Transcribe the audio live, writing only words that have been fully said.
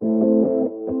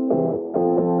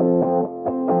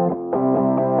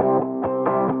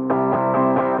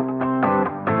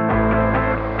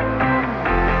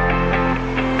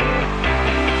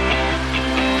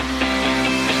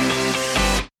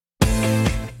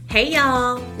Hey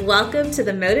y'all, welcome to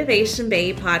the Motivation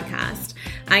Babe podcast.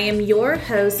 I am your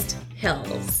host,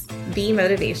 Hills, the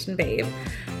Motivation Babe,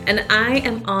 and I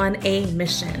am on a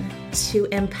mission to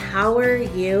empower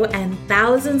you and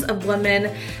thousands of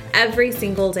women every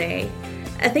single day.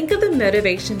 Think of the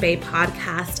Motivation Babe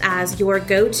podcast as your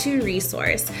go-to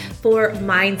resource for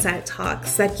mindset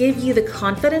talks that give you the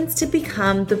confidence to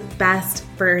become the best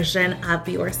version of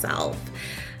yourself.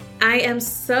 I am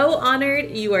so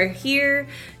honored you are here.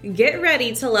 Get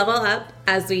ready to level up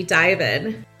as we dive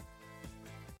in.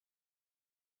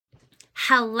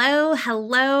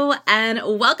 Hello, and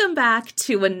welcome back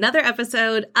to another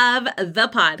episode of the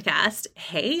podcast.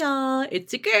 Hey y'all,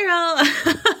 it's your girl.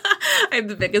 I have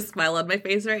the biggest smile on my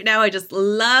face right now. I just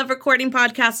love recording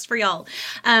podcasts for y'all.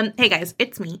 Hey guys,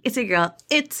 it's me. It's your girl.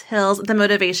 It's Hills, the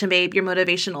Motivation Babe, your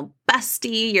motivational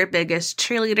bestie, your biggest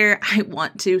cheerleader. I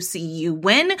want to see you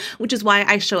win, which is why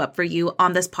I show up for you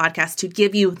on this podcast to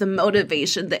give you the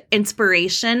motivation, the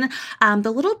inspiration,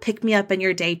 the little pick me up in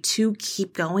your day to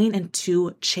keep going and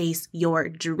to chase your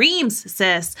dreams,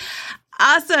 sis.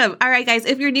 Awesome. All right, guys,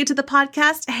 if you're new to the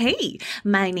podcast, hey,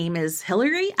 my name is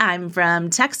Hillary. I'm from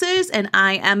Texas, and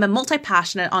I am a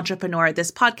multi-passionate entrepreneur.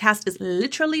 This podcast is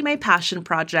literally my passion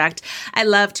project. I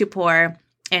love to pour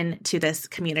into this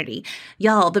community.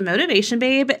 Y'all, the Motivation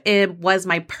Babe, it was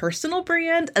my personal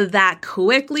brand that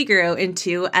quickly grew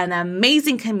into an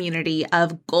amazing community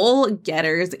of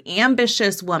goal-getters,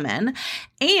 ambitious women.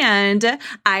 And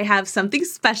I have something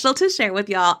special to share with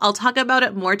y'all. I'll talk about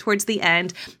it more towards the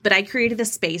end, but I created a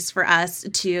space for us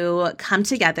to come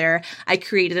together. I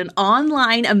created an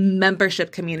online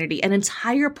membership community, an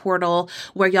entire portal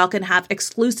where y'all can have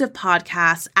exclusive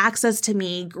podcasts, access to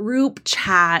me, group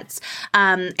chats,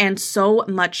 and so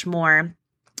much more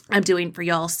I'm doing for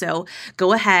y'all. So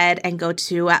go ahead and go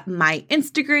to my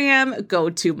Instagram, go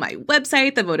to my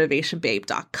website,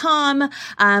 themotivationbabe.com,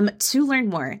 to learn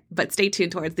more. But stay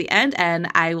tuned towards the end and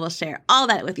I will share all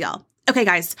that with y'all. Okay,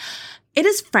 guys, it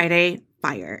is Friday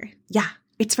Fire. Yeah.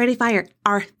 It's Friday Fire,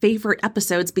 our favorite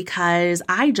episodes, because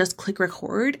I just click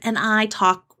record and I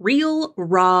talk real,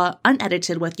 raw,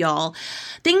 unedited with y'all.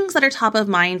 Things that are top of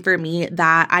mind for me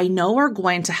that I know are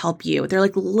going to help you. They're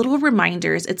like little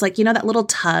reminders. It's like, you know, that little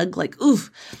tug, like, oof,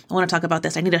 I want to talk about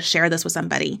this. I need to share this with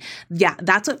somebody. Yeah,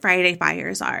 that's what Friday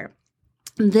Fires are.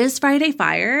 This Friday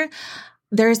Fire,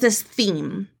 there's this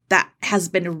theme that has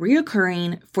been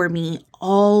reoccurring for me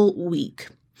all week.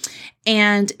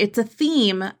 And it's a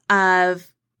theme of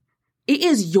it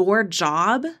is your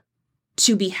job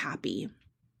to be happy.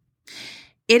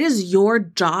 It is your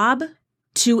job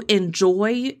to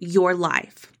enjoy your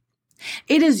life.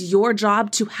 It is your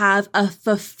job to have a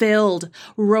fulfilled,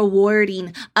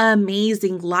 rewarding,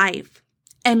 amazing life.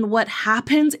 And what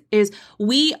happens is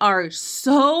we are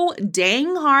so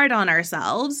dang hard on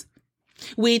ourselves.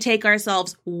 We take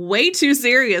ourselves way too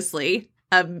seriously.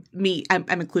 I'm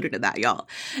included in that, y'all.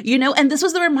 You know, and this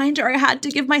was the reminder I had to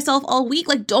give myself all week.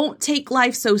 Like, don't take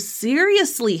life so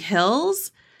seriously,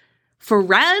 Hills.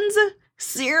 Friends,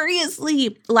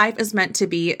 seriously, life is meant to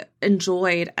be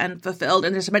enjoyed and fulfilled,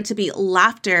 and there's meant to be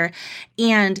laughter.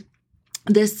 And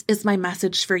this is my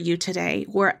message for you today.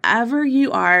 Wherever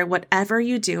you are, whatever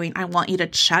you're doing, I want you to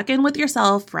check in with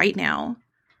yourself right now.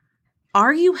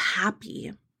 Are you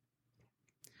happy?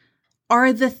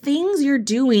 Are the things you're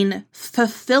doing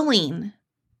fulfilling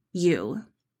you?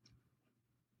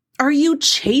 Are you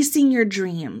chasing your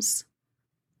dreams?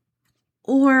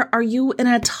 Or are you in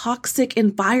a toxic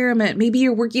environment? Maybe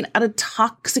you're working at a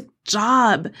toxic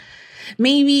job.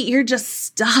 Maybe you're just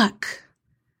stuck.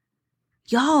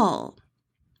 Y'all,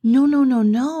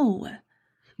 no.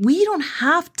 We don't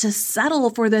have to settle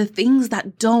for the things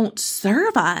that don't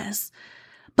serve us.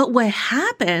 But what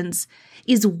happens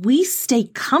is we stay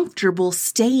comfortable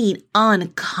staying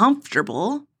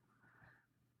uncomfortable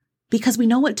because we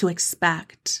know what to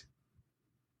expect.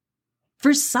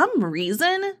 For some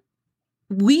reason,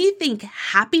 we think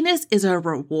happiness is a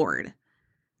reward.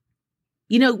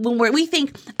 You know, when we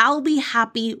think I'll be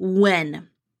happy when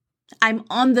I'm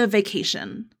on the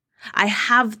vacation, I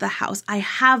have the house, I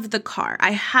have the car,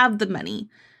 I have the money.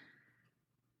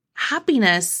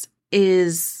 Happiness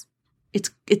is,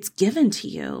 it's given to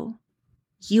you.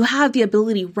 You have the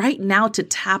ability right now to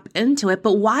tap into it,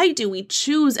 but why do we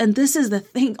choose? And this is the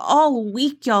thing all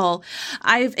week, y'all.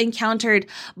 I've encountered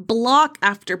block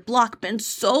after block, been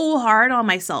so hard on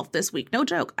myself this week. No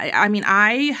joke. I mean,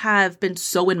 I have been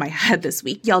so in my head this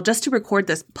week, y'all, just to record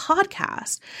this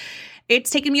podcast.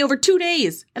 It's taken me over 2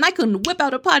 days, and I couldn't whip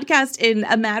out a podcast in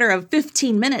a matter of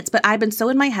 15 minutes, but I've been so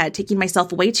in my head, taking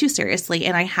myself way too seriously,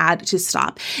 and I had to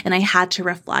stop, and I had to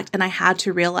reflect, and I had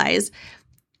to realize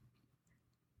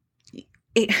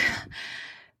it's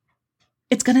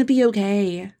going to be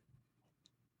okay.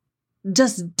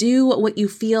 Just do what you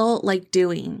feel like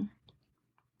doing.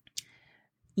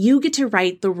 You get to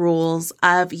write the rules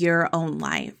of your own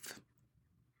life.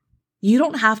 You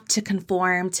don't have to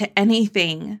conform to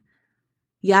anything.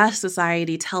 Yes,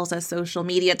 society tells us, social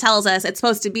media tells us it's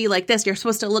supposed to be like this. You're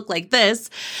supposed to look like this,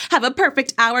 have a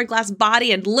perfect hourglass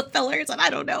body and lip fillers. And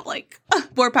I don't know, like,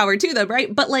 more power to them,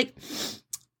 right? But like,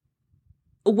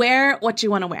 wear what you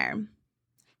want to wear.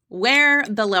 Wear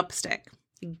the lipstick.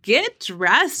 Get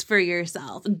dressed for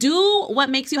yourself. Do what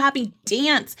makes you happy.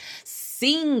 Dance,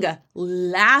 sing,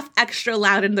 laugh extra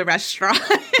loud in the restaurant.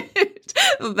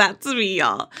 That's me,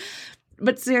 y'all.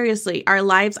 But seriously, our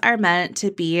lives are meant to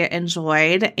be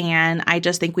enjoyed. And I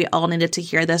just think we all needed to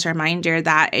hear this reminder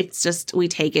that it's just, we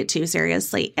take it too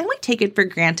seriously and we take it for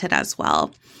granted as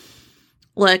well.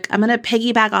 Look, I'm going to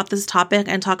piggyback off this topic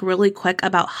and talk really quick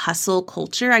about hustle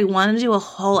culture. I want to do a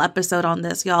whole episode on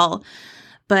this, y'all.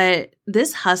 But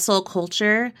this hustle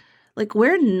culture, like,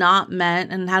 we're not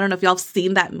meant, and I don't know if y'all have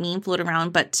seen that meme float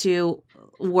around, but to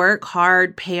work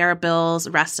hard, pay our bills,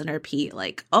 rest and repeat.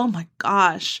 Like, oh my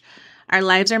gosh, our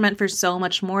lives are meant for so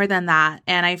much more than that.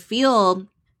 And I feel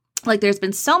like there's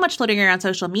been so much floating around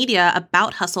social media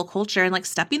about hustle culture and like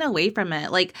stepping away from it.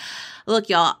 Like, look,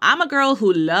 y'all, I'm a girl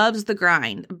who loves the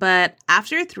grind, but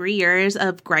after 3 years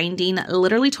of grinding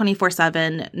literally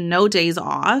 24/7, no days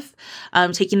off,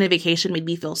 taking a vacation made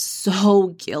me feel so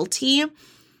guilty.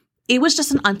 It was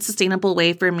just an unsustainable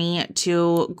way for me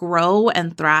to grow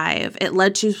and thrive. It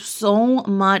led to so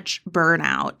much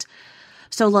burnout.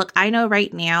 So look, I know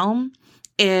right now,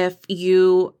 if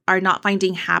you are not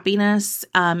finding happiness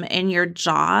in your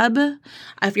job,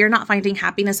 if you're not finding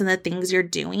happiness in the things you're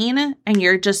doing and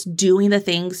you're just doing the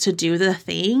things to do the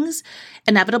things,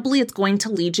 inevitably it's going to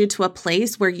lead you to a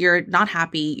place where you're not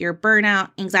happy, you're burnout,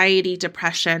 anxiety,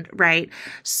 depression, right?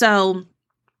 So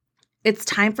it's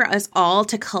time for us all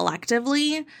to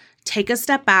collectively take a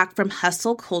step back from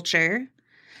hustle culture,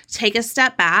 take a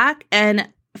step back and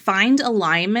find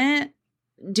alignment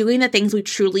doing the things we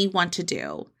truly want to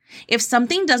do. If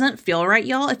something doesn't feel right,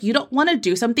 y'all, if you don't want to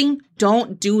do something,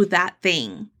 don't do that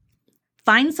thing.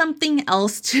 Find something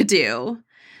else to do.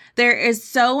 There is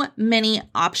so many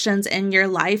options in your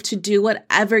life to do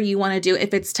whatever you want to do.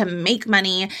 If it's to make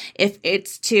money, if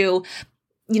it's to,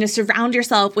 surround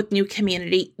yourself with new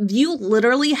community, you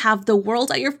literally have the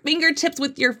world at your fingertips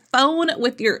with your phone,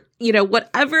 with your,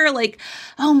 whatever. Like,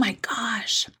 oh my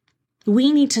gosh,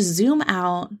 we need to zoom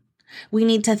out. We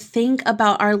need to think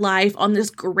about our life on this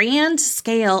grand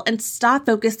scale and stop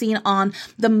focusing on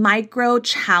the micro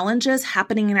challenges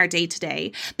happening in our day to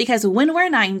day. Because when we're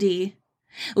 90,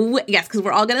 yes, because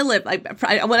we're all going to live.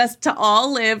 I want us to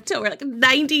all live till we're like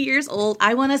 90 years old.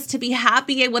 I want us to be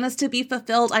happy. I want us to be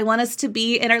fulfilled. I want us to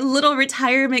be in our little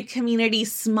retirement community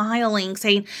smiling,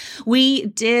 saying we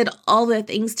did all the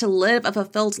things to live a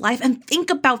fulfilled life. And think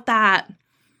about that.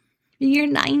 You're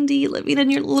 90, living in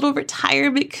your little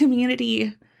retirement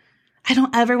community. I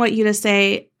don't ever want you to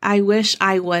say, I wish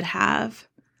I would have.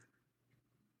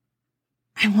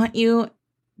 I want you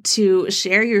to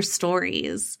share your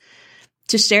stories,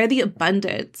 to share the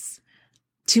abundance,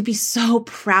 to be so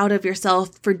proud of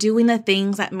yourself for doing the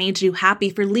things that made you happy,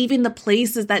 for leaving the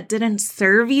places that didn't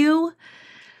serve you,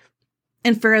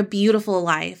 and for a beautiful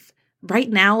life. Right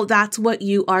now, that's what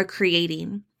you are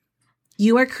creating.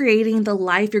 You are creating the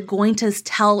life you're going to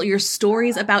tell your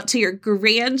stories about to your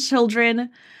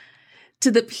grandchildren, to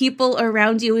the people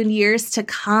around you in years to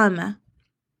come.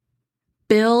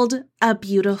 Build a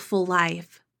beautiful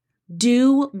life.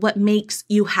 Do what makes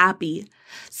you happy.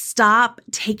 Stop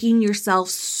taking yourself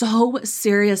so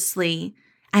seriously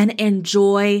and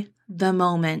enjoy the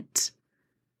moment.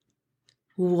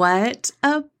 What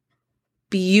a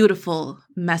beautiful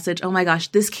message. Oh my gosh,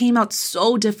 this came out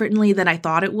so differently than I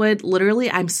thought it would. Literally,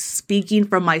 I'm speaking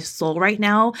from my soul right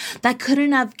now. That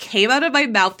couldn't have came out of my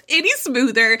mouth any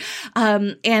smoother.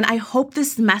 And I hope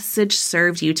this message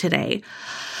served you today.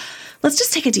 Let's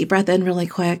just take a deep breath in really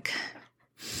quick.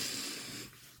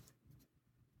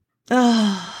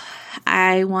 Oh,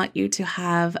 I want you to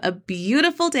have a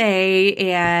beautiful day,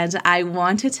 and I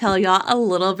want to tell y'all a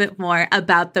little bit more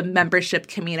about the membership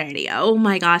community. Oh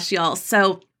my gosh, y'all.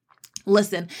 So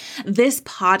listen, this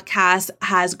podcast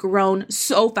has grown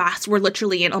so fast. We're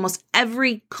literally in almost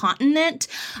every continent.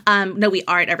 No, we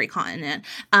are at every continent.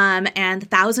 And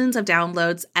thousands of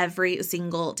downloads every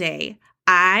single day.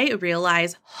 I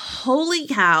realize, holy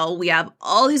cow, we have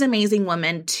all these amazing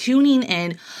women tuning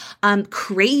in,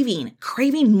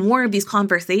 craving more of these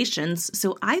conversations.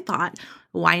 So I thought,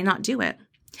 why not do it?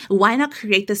 Why not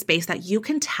create the space that you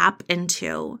can tap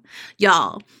into?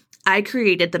 Y'all, I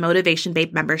created the Motivation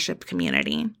Babe membership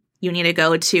community. You need to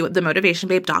go to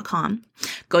themotivationbabe.com,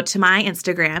 go to my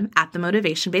Instagram at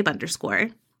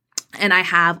themotivationbabe_, and I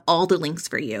have all the links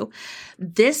for you.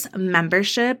 This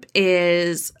membership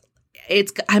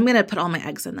I'm going to put all my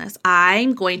eggs in this.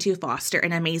 I'm going to foster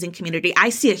an amazing community. I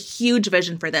see a huge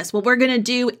vision for this. What we're going to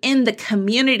do in the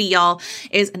community, y'all,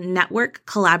 is network,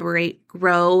 collaborate,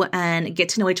 grow, and get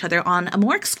to know each other on a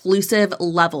more exclusive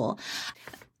level.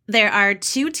 There are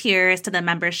 2 tiers to the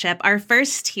membership. Our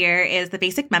first tier is the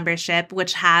basic membership,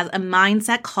 which has a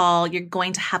mindset call. You're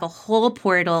going to have a whole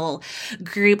portal,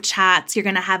 group chats. You're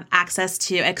going to have access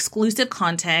to exclusive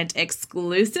content,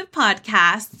 exclusive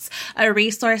podcasts, a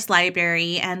resource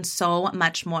library, and so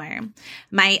much more.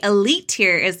 My elite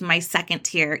tier is my second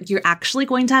tier. You're actually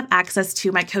going to have access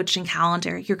to my coaching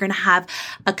calendar. You're going to have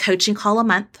a coaching call a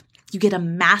month. You get a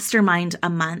mastermind a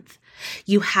month.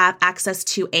 You have access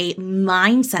to a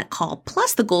mindset call,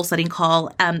 plus the goal setting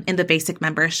call in the basic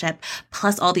membership,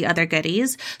 plus all the other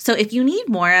goodies. So if you need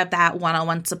more of that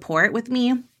one-on-one support with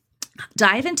me,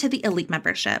 dive into the elite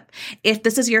membership. If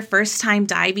this is your first time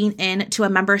diving into a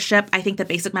membership, I think the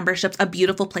basic membership's a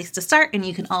beautiful place to start, and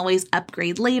you can always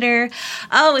upgrade later.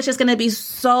 Oh, it's just going to be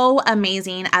so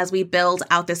amazing as we build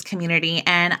out this community,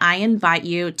 and I invite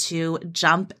you to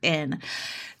jump in.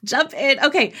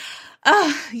 Okay.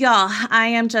 Y'all, I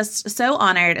am just so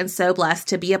honored and so blessed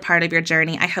to be a part of your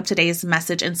journey. I hope today's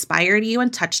message inspired you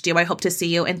and touched you. I hope to see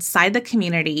you inside the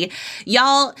community.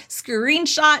 Y'all,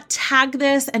 screenshot, tag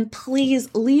this, and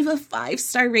please leave a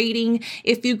 5-star rating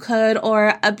if you could,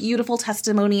 or a beautiful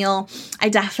testimonial. I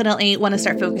definitely want to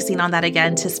start focusing on that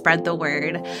again to spread the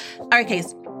word. All right,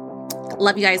 guys.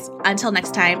 Love you guys. Until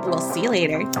next time, we'll see you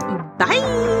later.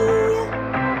 Bye.